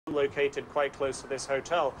located quite close to this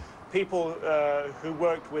hotel. People who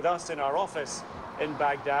worked with us in our office in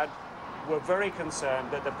Baghdad were very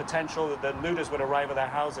concerned that the potential that the looters would arrive at their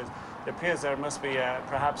houses. It appears there must be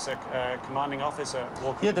perhaps a commanding officer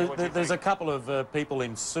walking. Yeah, there's a couple of people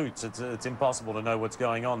in suits. It's impossible to know what's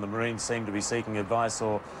going on. The Marines seem to be seeking advice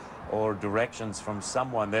or directions from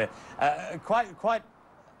someone there. Quite,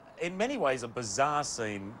 in many ways, a bizarre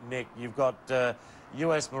scene, Nick. You've got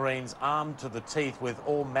US Marines armed to the teeth with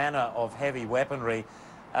all manner of heavy weaponry,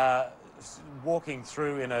 walking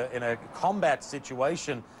through in a combat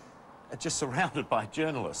situation, just surrounded by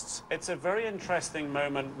journalists. It's a very interesting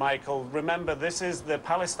moment, Michael. Remember, this is the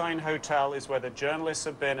Palestine Hotel, is where the journalists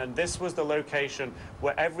have been, and this was the location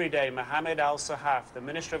where every day Mohammed al-Sahaf, the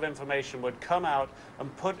Minister of Information, would come out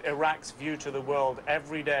and put Iraq's view to the world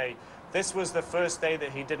every day. This was the first day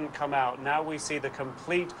that he didn't come out. Now we see the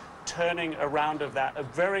complete turning around of that, a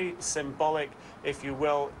very symbolic, if you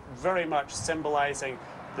will, very much symbolizing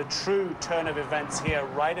the true turn of events here,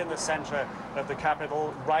 right in the center of the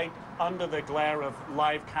capital, right under the glare of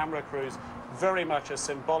live camera crews. Very much a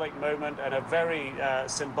symbolic moment and a very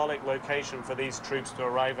symbolic location for these troops to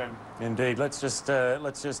arrive in. Indeed. Let's just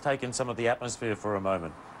take in some of the atmosphere for a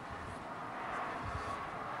moment.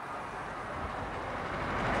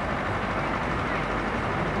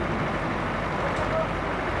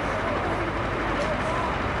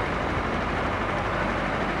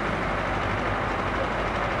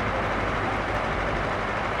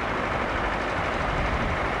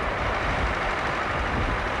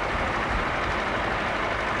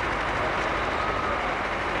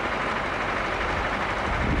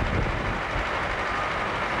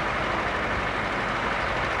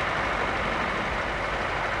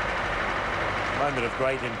 Moment of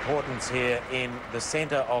great importance here in the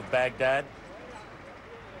center of Baghdad.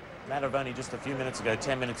 Matter of only just a few minutes ago,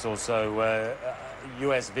 10 minutes or so,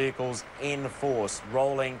 US vehicles in force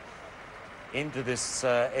rolling into this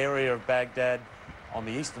area of Baghdad on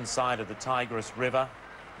the eastern side of the Tigris River.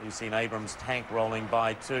 You've seen Abrams tank rolling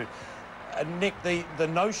by too. Nick, the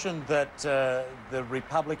notion that the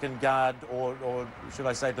Republican Guard, or should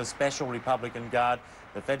I say the Special Republican Guard,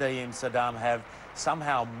 the Fedayeen Saddam, have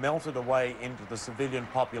somehow melted away into the civilian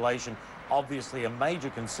population, obviously a major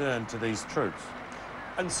concern to these troops.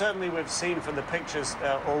 And certainly we've seen from the pictures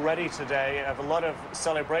already today of a lot of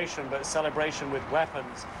celebration, but celebration with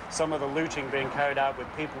weapons. Some of the looting being carried out with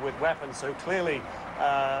people with weapons. So clearly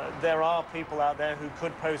there are people out there who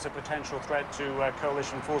could pose a potential threat to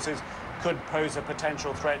coalition forces, could pose a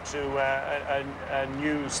potential threat to a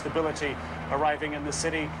new stability arriving in the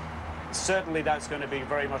city. Certainly that's going to be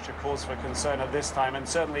very much a cause for concern at this time, and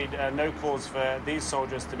certainly no cause for these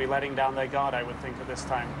soldiers to be letting down their guard, I would think, at this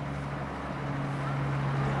time.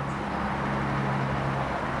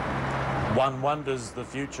 One wonders the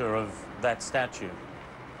future of that statue.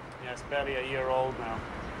 Yeah, it's barely a year old now.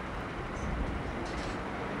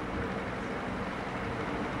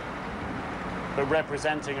 But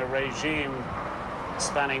representing a regime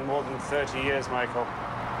spanning more than 30 years, Michael.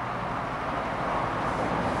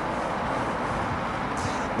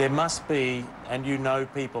 There must be, and you know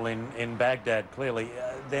people in Baghdad clearly,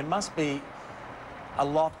 there must be a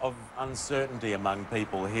lot of uncertainty among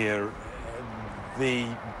people here. The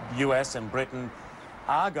US and Britain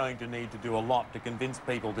are going to need to do a lot to convince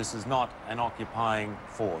people this is not an occupying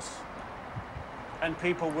force. And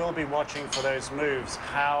people will be watching for those moves,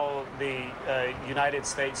 how the United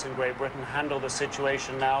States and Great Britain handle the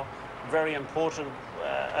situation now. Very important,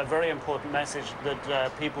 a very important message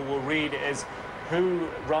that people will read is who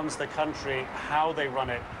runs the country, how they run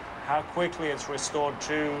it, how quickly it's restored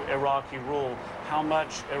to Iraqi rule, how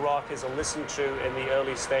much Iraq is listened to in the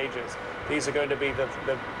early stages. These are going to be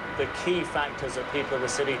the key factors that people in the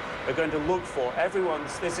city are going to look for.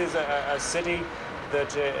 This is a city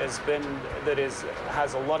that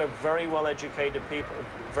has a lot of very well-educated people,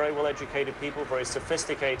 very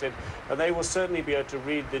sophisticated, and they will certainly be able to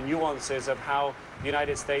read the nuances of how the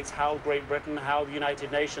United States, how Great Britain, how the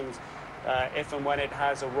United Nations, if and when it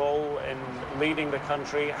has a role in leading the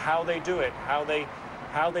country, how they do it, how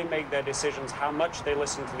they make their decisions, how much they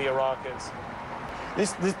listen to the Iraqis.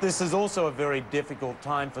 This is also a very difficult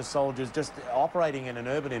time for soldiers just operating in an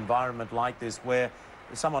urban environment like this, where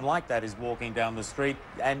someone like that is walking down the street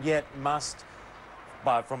and yet must,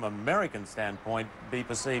 from an American standpoint, be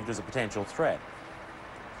perceived as a potential threat.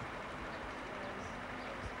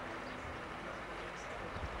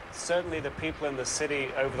 Certainly the people in the city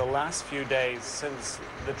over the last few days since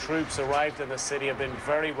the troops arrived in the city have been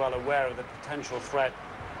very well aware of the potential threat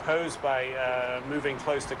posed by moving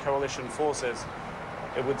close to coalition forces.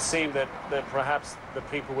 it would seem that perhaps the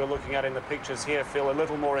people we're looking at in the pictures here feel a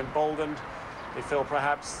little more emboldened. They feel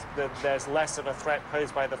perhaps that there's less of a threat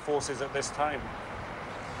posed by the forces at this time.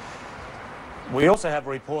 We also have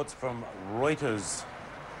reports from Reuters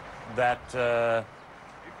that the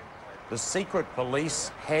secret police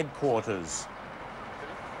headquarters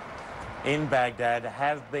in Baghdad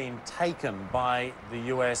have been taken by the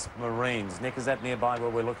US Marines. Nick, is that nearby where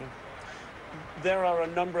we're looking? There are a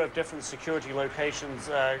number of different security locations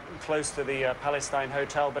close to the Palestine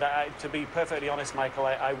Hotel, but to be perfectly honest, Michael,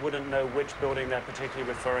 I wouldn't know which building they're particularly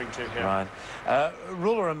referring to here. Right.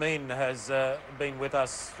 Ruler Amin has been with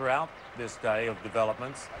us throughout this day of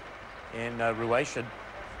developments in Ruwaishid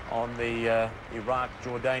on the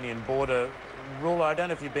Iraq-Jordanian border. Ruler, I don't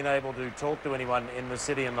know if you've been able to talk to anyone in the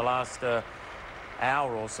city in the last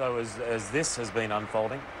hour or so as this has been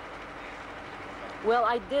unfolding. Well,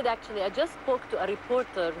 I did actually. I just spoke to a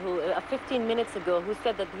reporter who 15 minutes ago who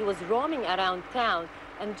said that he was roaming around town,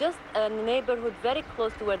 and just a neighborhood very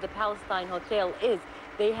close to where the Palestine Hotel is,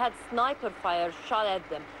 they had sniper fire shot at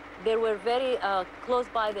them. They were very close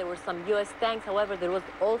by. There were some U.S. tanks. However, there was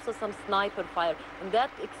also some sniper fire, and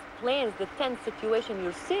that explains the tense situation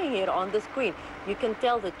you're seeing here on the screen. You can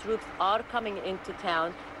tell the troops are coming into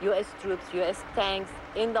town, U.S. troops, U.S. tanks,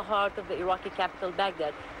 in the heart of the Iraqi capital,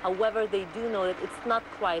 Baghdad. However, they do know that it's not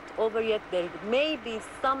quite over yet. There may be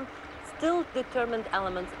some still determined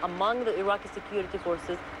elements among the Iraqi security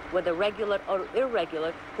forces, whether regular or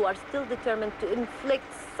irregular, who are still determined to inflict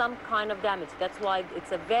some kind of damage. That's why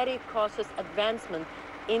it's a very cautious advancement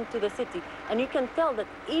into the city. And you can tell that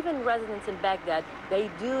even residents in Baghdad, they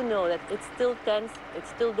do know that it's still tense, it's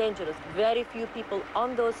still dangerous. Very few people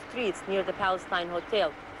on those streets near the Palestine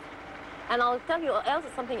Hotel. And I'll tell you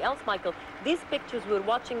something else, Michael. These pictures we're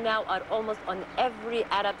watching now are almost on every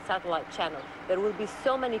Arab satellite channel. There will be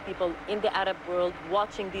so many people in the Arab world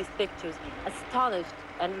watching these pictures, astonished.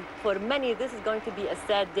 And for many, this is going to be a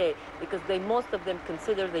sad day because most of them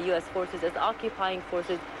consider the U.S. forces as occupying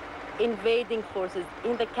forces, invading forces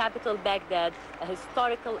in the capital, Baghdad, a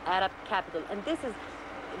historical Arab capital. And this is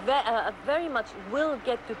very much will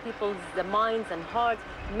get to people's minds and hearts.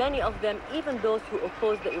 Many of them, even those who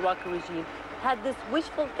oppose the Iraqi regime, had this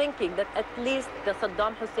wishful thinking that at least the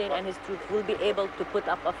Saddam Hussein and his troops will be able to put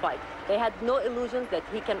up a fight. They had no illusions that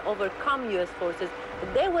he can overcome U.S. forces.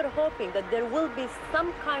 But they were hoping that there will be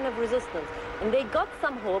some kind of resistance. And they got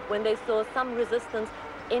some hope when they saw some resistance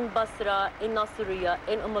in Basra, in Nasiriyah,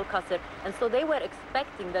 in Qasr. And so they were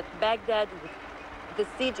expecting that Baghdad, the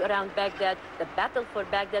siege around Baghdad, the battle for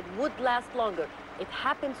Baghdad would last longer. It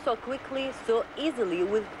happened so quickly, so easily,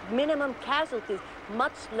 with minimum casualties,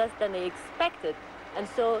 much less than they expected. And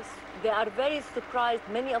so they are very surprised,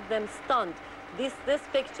 many of them stunned. This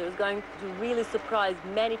picture is going to really surprise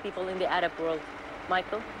many people in the Arab world.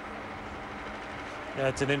 Michael? Yeah,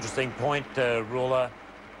 it's an interesting point, Ruler.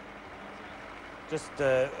 Just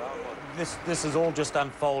this has all just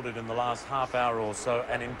unfolded in the last half hour or so.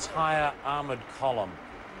 An entire armored column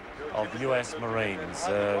of U.S. Marines.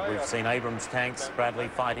 We've seen Abrams tanks, Bradley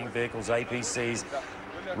fighting vehicles, APCs,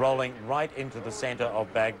 rolling right into the center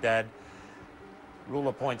of Baghdad.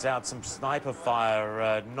 Ruler points out some sniper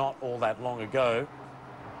fire not all that long ago,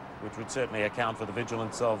 which would certainly account for the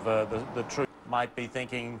vigilance of the troops. Might be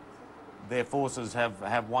thinking their forces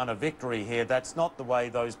have won a victory here. That's not the way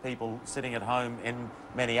those people sitting at home in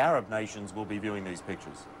many Arab nations will be viewing these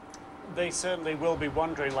pictures. They certainly will be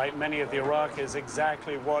wondering, like many of the Iraqis,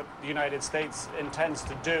 exactly what the United States intends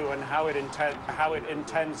to do and how it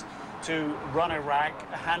intends to run Iraq,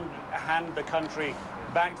 hand the country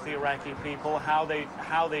back to the Iraqi people, how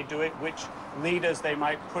they do it, which leaders they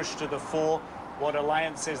might push to the fore, what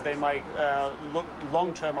alliances they might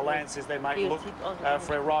long-term alliances they might look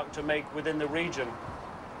for Iraq to make within the region.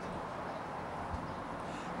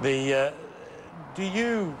 Do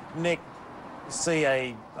you, Nick, see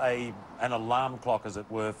an alarm clock, as it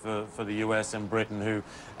were, for the US and Britain, who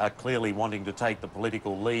are clearly wanting to take the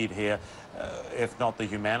political lead here, if not the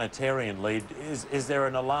humanitarian lead? Is there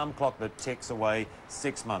an alarm clock that ticks away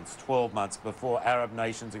 6 months, 12 months before Arab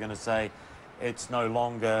nations are going to say it's no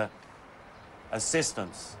longer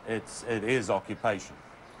assistance, it is occupation?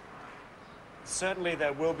 Certainly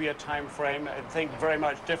there will be a time frame. I think very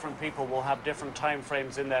much different people will have different time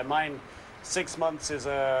frames in their mind. 6 months is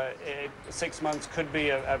 6 months could be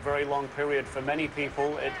a very long period for many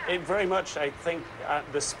people. It very much, I think,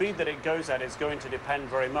 the speed that it goes at is going to depend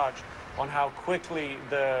very much on how quickly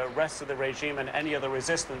the rest of the regime and any other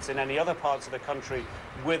resistance in any other parts of the country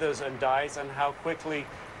withers and dies, and how quickly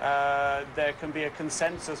there can be a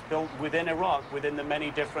consensus built within Iraq, within the many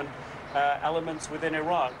different elements within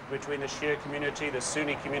Iraq, between the Shia community, the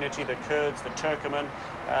Sunni community, the Kurds, the Turkmen,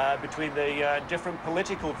 between the different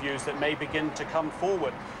political views that may begin to come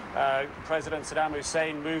forward. President Saddam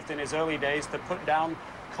Hussein moved in his early days to put down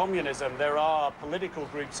communism. There are political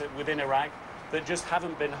groups within Iraq that just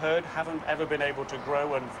haven't been heard, haven't ever been able to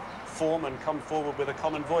grow and form and come forward with a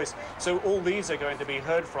common voice. So all these are going to be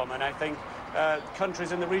heard from, and I think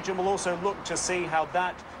countries in the region will also look to see how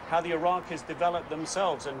the Iraqis develop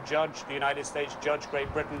themselves and judge the United States, judge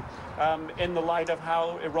Great Britain in the light of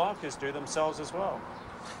how Iraqis do themselves as well.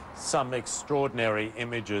 Some extraordinary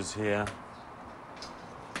images here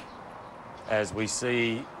as we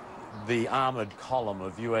see the armoured column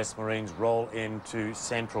of US Marines roll into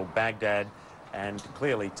central Baghdad and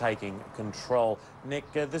clearly taking control. Nick,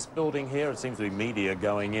 this building here, it seems to be media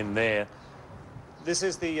going in there. This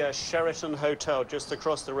is the Sheraton Hotel, just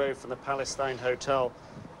across the road from the Palestine Hotel.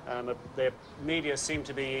 The media seem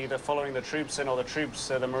to be either following the troops in or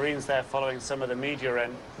the Marines there following some of the media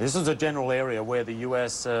in. This is a general area where the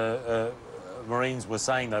US Marines were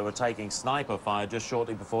saying they were taking sniper fire just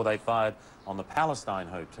shortly before they fired on the Palestine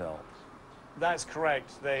Hotel. That's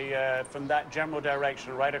correct. They, from that general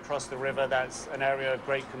direction right across the river, that's an area of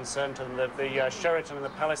great concern to them. The Sheraton and the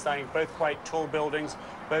Palestine, both quite tall buildings,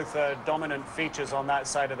 both dominant features on that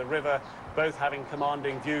side of the river, both having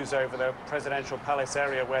commanding views over the presidential palace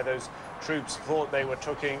area where those troops thought they were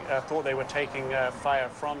taking fire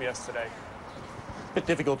from yesterday. A bit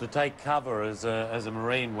difficult to take cover as a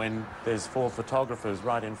Marine when there's 4 photographers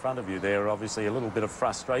right in front of you. There obviously a little bit of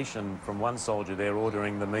frustration from one soldier there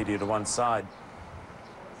ordering the media to one side.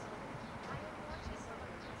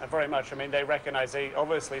 Very much. I mean, they recognise they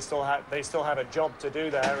obviously still have a job to do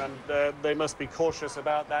there, and they must be cautious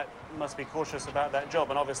about that. Job,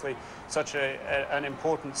 and obviously such an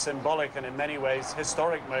important, symbolic, and in many ways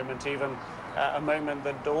historic moment, even a moment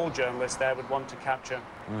that all journalists there would want to capture.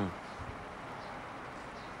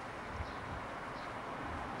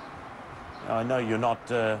 I know you're not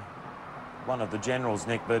one of the generals,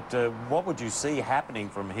 Nick, but what would you see happening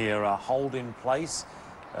from here? A hold in place,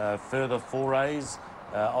 further forays?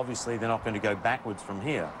 Obviously, they're not going to go backwards from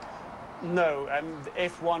here. No, and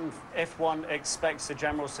if one expects the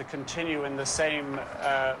generals to continue in the same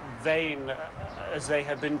vein as they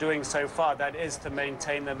have been doing so far, that is to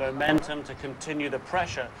maintain the momentum, to continue the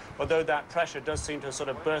pressure, although that pressure does seem to sort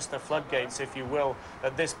of burst the floodgates, if you will,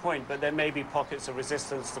 at this point, but there may be pockets of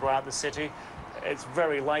resistance throughout the city. It's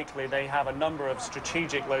very likely they have a number of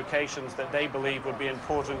strategic locations that they believe would be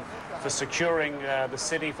important for securing the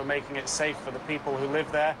city, for making it safe for the people who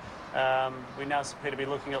live there. We now appear to be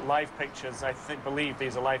looking at live pictures. I believe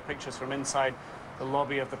these are live pictures from inside the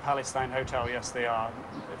lobby of the Palestine Hotel. Yes, they are,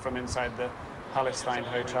 from inside the Palestine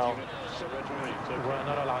Hotel.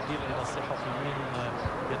 ونرى العديد من الصحفيين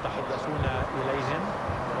يتحدثون إليهم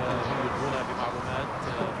يدلون بمعلومات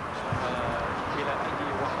إلى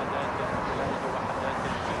أي وحدات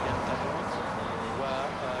ينتمون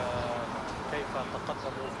وكيف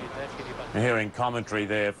تقدموا في داخل. We're hearing commentary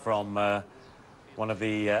there from one of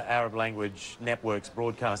the Arab language networks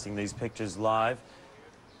broadcasting these pictures live.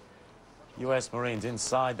 US Marines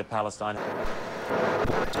inside the Palestine.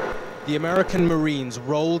 The American Marines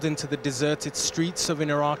rolled into the deserted streets of an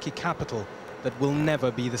Iraqi capital that will never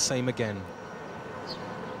be the same again.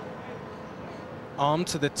 Armed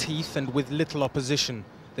to the teeth and with little opposition,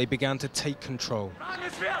 they began to take control.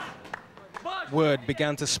 Word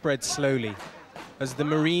began to spread slowly. As the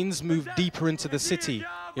Marines moved deeper into the city,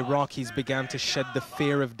 Iraqis began to shed the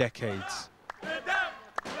fear of decades.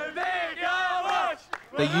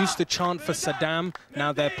 They used to chant for Saddam,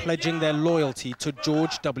 now they're pledging their loyalty to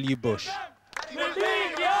George W. Bush.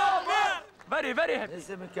 Very, very happy.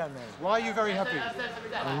 Why are you very happy?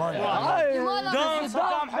 Don't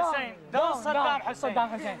Saddam Hussein. Don't Saddam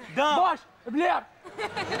Hussein. Bush, Blair.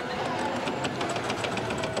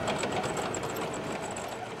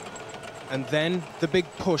 And then the big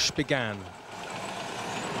push began.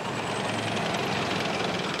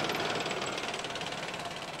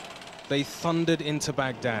 They thundered into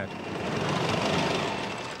Baghdad.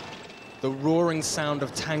 The roaring sound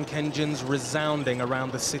of tank engines resounding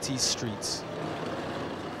around the city's streets.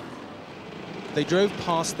 They drove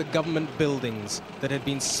past the government buildings that had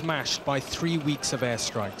been smashed by 3 weeks of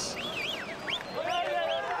airstrikes.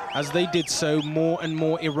 As they did so, more and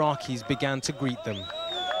more Iraqis began to greet them.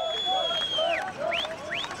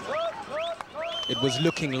 It was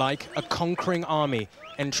looking like a conquering army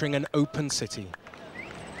entering an open city.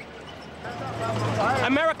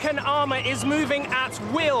 American armor is moving at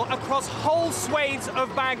will across whole swathes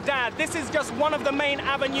of Baghdad. This is just one of the main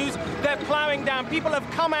avenues they're plowing down. People have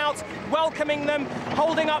come out welcoming them,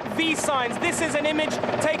 holding up V signs. This is an image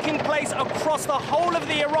taking place across the whole of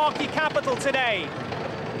the Iraqi capital today.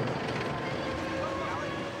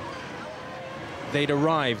 They'd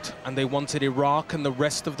arrived, and they wanted Iraq and the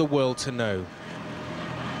rest of the world to know.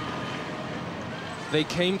 They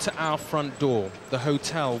came to our front door, the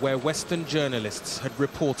hotel where Western journalists had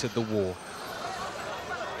reported the war.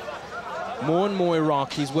 More and more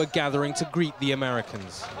Iraqis were gathering to greet the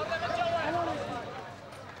Americans.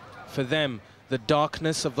 For them, the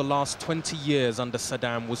darkness of the last 20 years under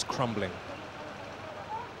Saddam was crumbling.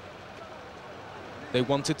 They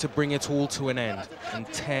wanted to bring it all to an end and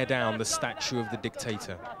tear down the statue of the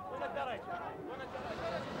dictator.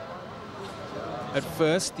 At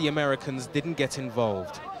first, the Americans didn't get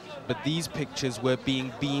involved, but these pictures were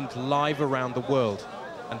being beamed live around the world,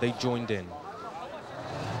 and they joined in.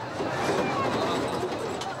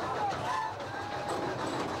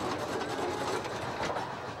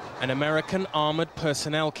 An American armored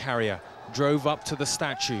personnel carrier drove up to the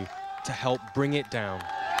statue to help bring it down.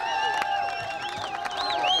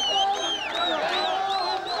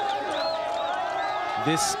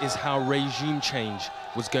 This is how regime change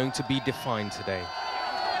was going to be defined today.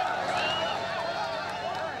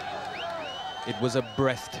 It was a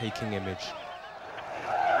breathtaking image.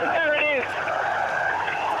 There it is!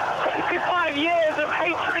 25 years of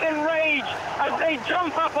hatred and rage as they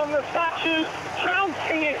jump up on the statue,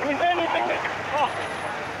 trouncing it with anything that... Oh,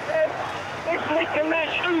 they're flicking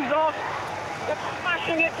their shoes off, they're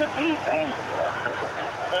smashing it to pieces,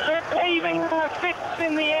 they're waving their fists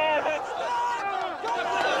in the air.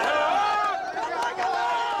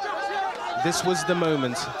 This was the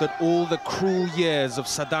moment that all the cruel years of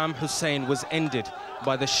Saddam Hussein was ended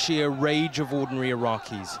by the sheer rage of ordinary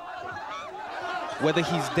Iraqis. Whether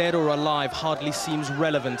he's dead or alive hardly seems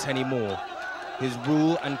relevant anymore. His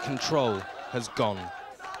rule and control has gone.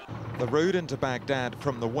 The road into Baghdad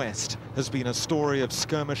from the west has been a story of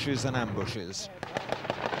skirmishes and ambushes.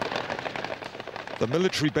 The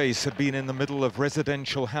military base had been in the middle of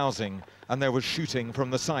residential housing, and there was shooting from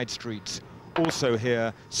the side streets. Also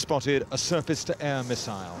here, spotted a surface-to-air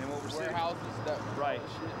missile. And what we're seeing houses that right,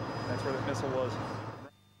 that's where the missile was.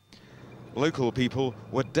 Local people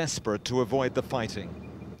were desperate to avoid the fighting.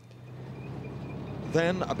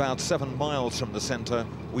 Then, about 7 miles from the center,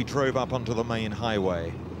 we drove up onto the main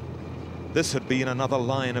highway. This had been another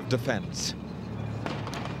line of defense.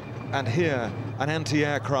 And here, an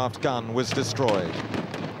anti-aircraft gun was destroyed.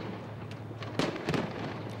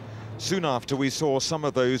 Soon after, we saw some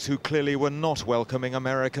of those who clearly were not welcoming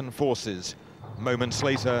American forces. Moments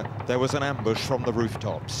later, there was an ambush from the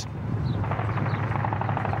rooftops.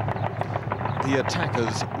 The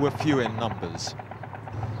attackers were few in numbers.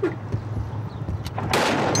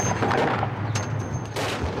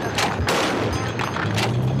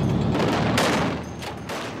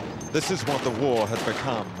 This is what the war had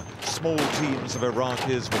become. Small teams of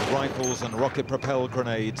Iraqis with rifles and rocket-propelled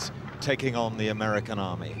grenades taking on the American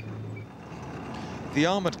army. The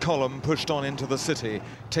armored column pushed on into the city,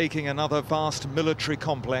 taking another vast military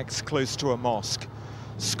complex close to a mosque.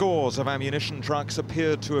 Scores of ammunition trucks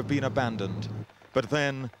appeared to have been abandoned, but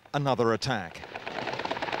then another attack.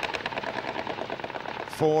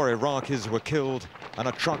 4 Iraqis were killed and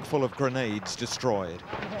a truck full of grenades destroyed.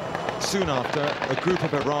 Soon after, a group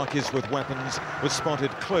of Iraqis with weapons was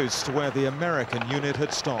spotted close to where the American unit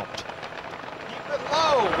had stopped. Keep it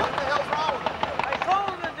low! What the hell's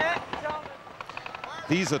wrong with it?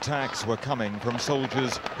 These attacks were coming from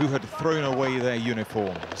soldiers who had thrown away their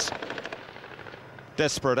uniforms.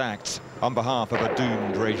 Desperate acts on behalf of a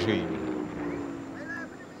doomed regime.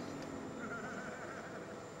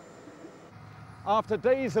 After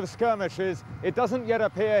days of skirmishes, it doesn't yet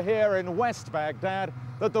appear here in West Baghdad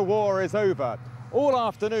that the war is over. All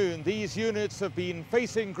afternoon, these units have been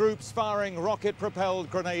facing groups firing rocket-propelled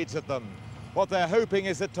grenades at them. What they're hoping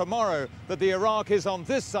is that tomorrow, that the Iraqis on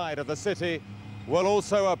this side of the city will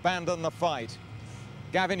also abandon the fight.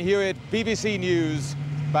 Gavin Hewitt, BBC News,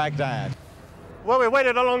 Baghdad. Well, we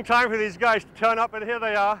waited a long time for these guys to turn up, and here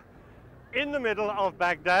they are, in the middle of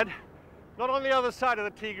Baghdad, not on the other side of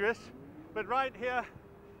the Tigris, but right here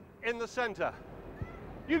in the center.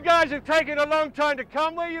 You guys have taken a long time to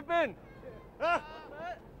come. Where you been? Huh?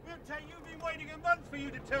 You've been waiting a month for you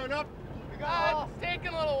to turn up. It's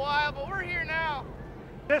taken a little while, but we're here now.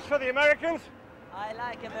 This for the Americans? I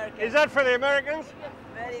like Americans. Is that for the Americans?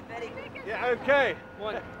 Very, very good. Yeah, okay.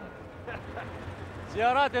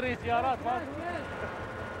 زيارات يا ريت زيارات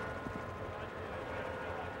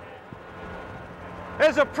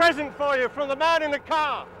There's a present for you from the man in the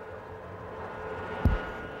car.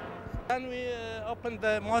 Can we open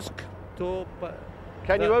the mosque to...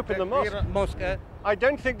 Can you open the mosque? Mosque. I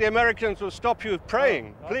don't think the Americans will stop you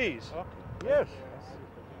praying, please. Yes.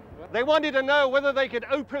 They wanted to know whether they could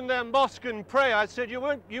open their mosque and pray. I said, you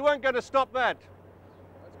weren't going to stop that.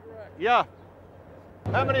 That's correct. Yeah.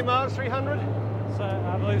 How many miles? 300? So,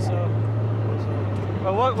 I believe so.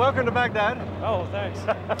 Well, welcome to Baghdad. Oh, thanks.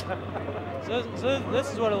 so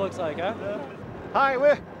this is what it looks like, huh? Hi,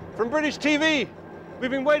 we're from British TV. We've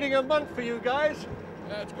been waiting a month for you guys.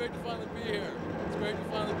 Yeah, it's great to finally be here. It's great to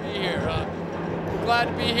finally be here. We're glad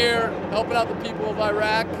to be here, helping out the people of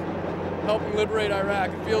Iraq, helping liberate Iraq.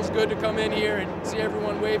 It feels good to come in here and see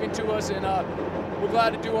everyone waving to us, and we're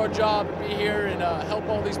glad to do our job and be here and help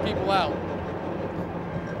all these people out.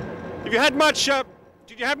 Have you had much?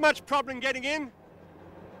 Did you have much problem getting in?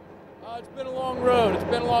 It's been a long road. It's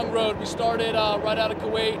been a long road. We started right out of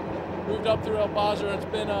Kuwait, moved up through El Basra, and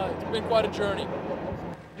it's been quite a journey.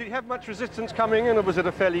 Did you have much resistance coming in, or was it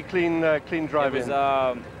a fairly clean drive in? It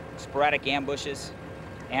was sporadic ambushes,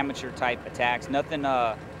 amateur-type attacks. Nothing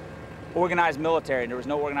organized military. There was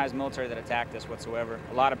no organized military that attacked us whatsoever.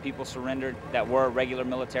 A lot of people surrendered that were regular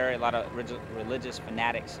military. A lot of religious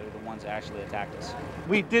fanatics are the ones that actually attacked us.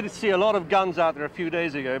 We did see a lot of guns out there a few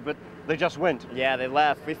days ago, but they just went. Yeah, they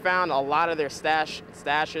left. We found a lot of their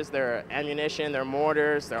stashes, their ammunition, their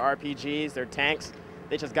mortars, their RPGs, their tanks.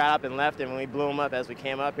 They just got up and left, and when we blew them up as we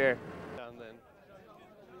came up here. Down then.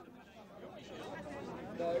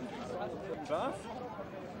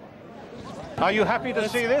 Are you happy to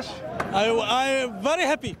see this? I am very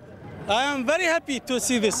happy. I am very happy to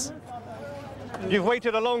see this. You've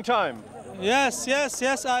waited a long time. Yes.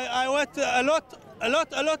 I waited a lot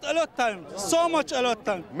time. So much a lot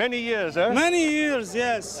time. Many years, eh? Many years,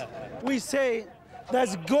 yes. We say,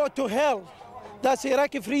 let's go to hell. That's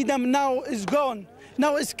Iraqi freedom now is gone.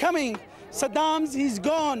 Now it's coming. Saddam's, he's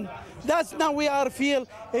gone. That's now we are feel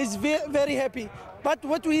is very happy. But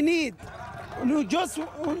what we need, we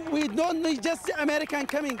don't need just American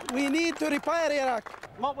coming. We need to repair Iraq.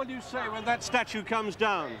 What will you say when that statue comes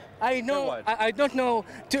down? I don't know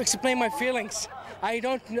to explain my feelings. I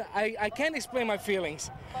can't explain my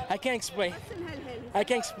feelings. I can't explain.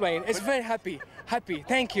 It's very happy.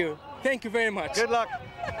 Thank you very much. Good luck.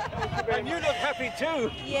 And you look happy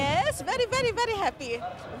too. Yes, very happy.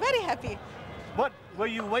 Very happy. What, were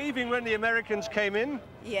you waving when the Americans came in?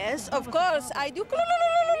 Yes, of course. I do.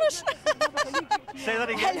 Say that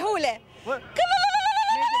again. What?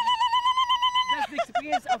 That's the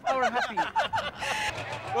experience of our happy.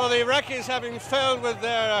 Well, the Iraqis, having failed with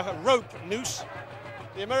their rope noose,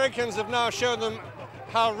 the Americans have now shown them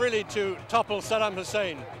how really to topple Saddam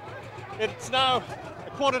Hussein. It's now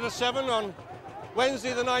 7:15 on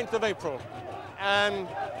Wednesday, the 9th of April. And,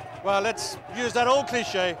 well, let's use that old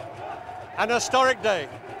cliche, an historic day.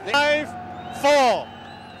 5, 4,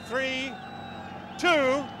 3,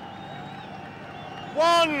 2,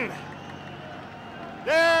 1.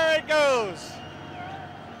 There it goes.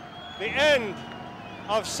 The end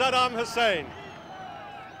of Saddam Hussein.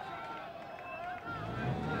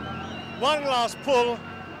 One last pull.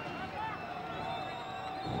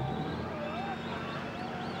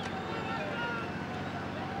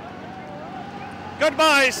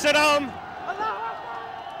 Goodbye, Saddam.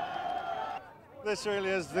 This really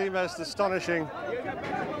is the most astonishing.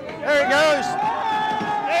 There it goes.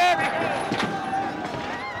 There we go.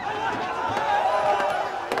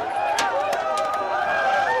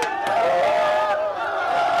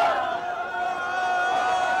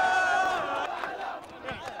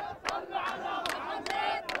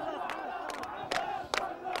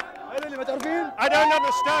 I don't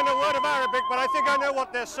understand a word of Arabic, but I think I know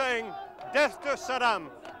what they're saying. Death to Saddam.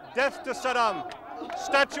 Death to Saddam.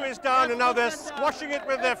 Statue is down, and now they're squashing it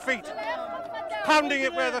with their feet. Pounding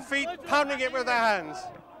it with their feet, pounding it with their hands.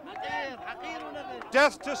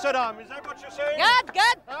 Death to Saddam. Is that what you're saying?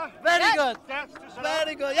 Good. Huh? Very good. Death to Saddam.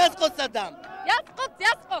 Very good. يسقط Saddam.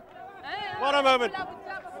 يسقط. What a moment.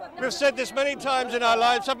 We've said this many times in our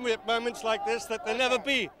lives, haven't we, at moments like this, that there'll never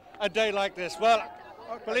be a day like this. Well,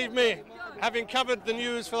 believe me, having covered the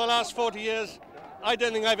news for the last 40 years, I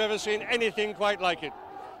don't think I've ever seen anything quite like it.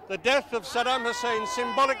 The death of Saddam Hussein,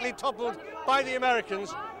 symbolically toppled by the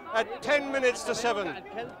Americans at 10 minutes to 7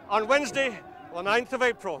 on Wednesday, the 9th of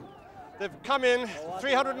April. They've come in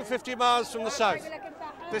 350 miles from the south.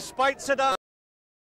 Despite Saddam